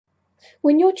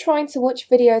When you're trying to watch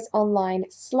videos online,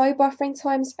 slow buffering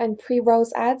times and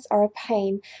pre-rolls ads are a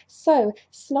pain. So,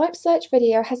 snipesearch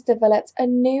Video has developed a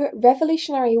new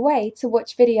revolutionary way to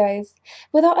watch videos.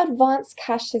 With our advanced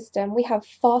cache system, we have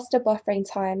faster buffering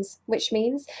times, which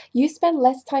means you spend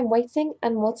less time waiting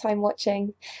and more time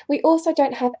watching. We also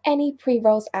don't have any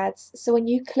pre-rolls ads, so when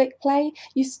you click play,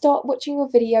 you start watching your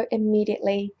video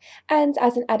immediately. And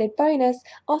as an added bonus,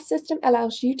 our system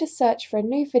allows you to search for a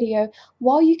new video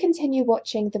while you continue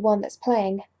watching the one that's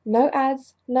playing. No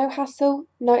ads, no hassle,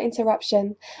 no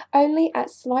interruption. Only at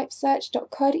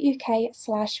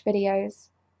snipesearch.co.uk/videos.